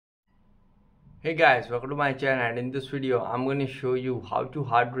Hey guys, welcome to my channel, and in this video I'm going to show you how to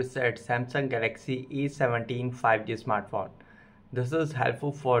hard reset Samsung Galaxy A17 5G smartphone. This is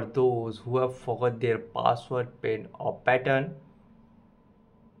helpful for those who have forgot their password, pin or pattern.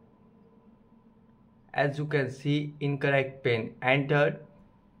 As you can see, incorrect pin entered.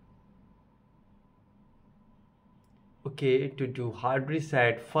 Okay, to do hard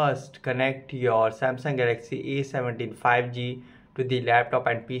reset, first connect your Samsung Galaxy A17 5G to the laptop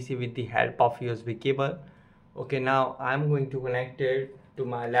and PC with the help of USB cable. Okay, now I'm going to connect it to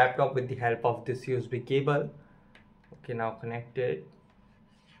my laptop with the help of this USB cable. Okay, now connected.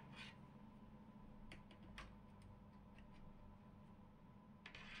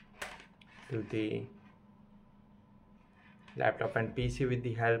 To the laptop and PC with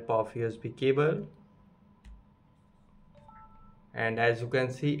the help of USB cable. And as you can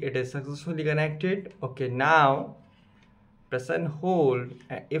see, it is successfully connected. Okay, now press and hold.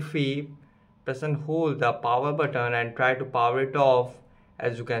 If we press and hold the power button and try to power it off,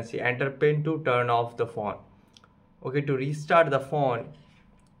 as you can see, enter pin to turn off the phone. Okay, to restart the phone,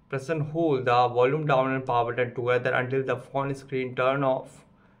 press and hold the volume down and power button together until the phone screen turn off.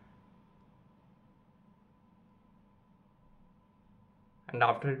 And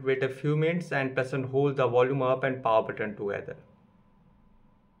after it, wait a few minutes and press and hold the volume up and power button together.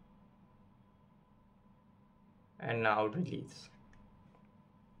 And now release.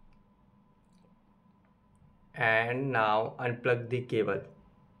 And now unplug the cable.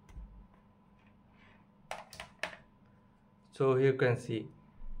 So here you can see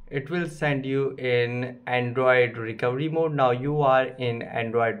it will send you in Android recovery mode. Now you are in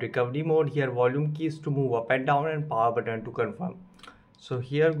Android recovery mode. Here volume keys to move up and down and power button to confirm. So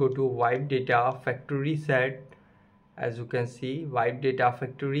here go to wipe data factory reset. As you can see, wipe data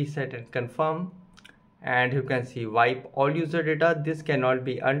factory reset and confirm. And you can see wipe all user data. This cannot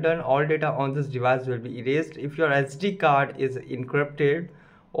be undone. All data on this device will be erased. If your SD card is encrypted,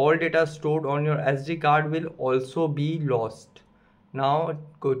 all data stored on your SD card will also be lost. Now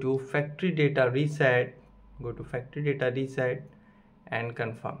go to factory data reset. Go to factory data reset and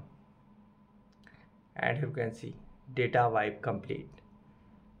confirm. And you can see data wipe complete.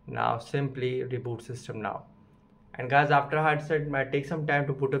 Now simply reboot system now. And guys, after hard reset might take some time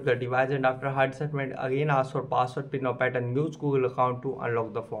to put up the device, and after hard reset might again ask for password, pin or pattern. Use Google account to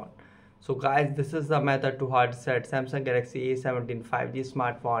unlock the phone. So guys, this is the method to hard reset Samsung Galaxy A17 5G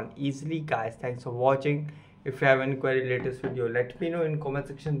smartphone easily. Guys, thanks for watching. If you have any query latest video, let me know in comment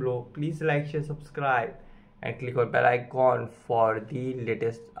section below. Please like, share, subscribe and click on bell icon for the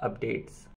latest updates.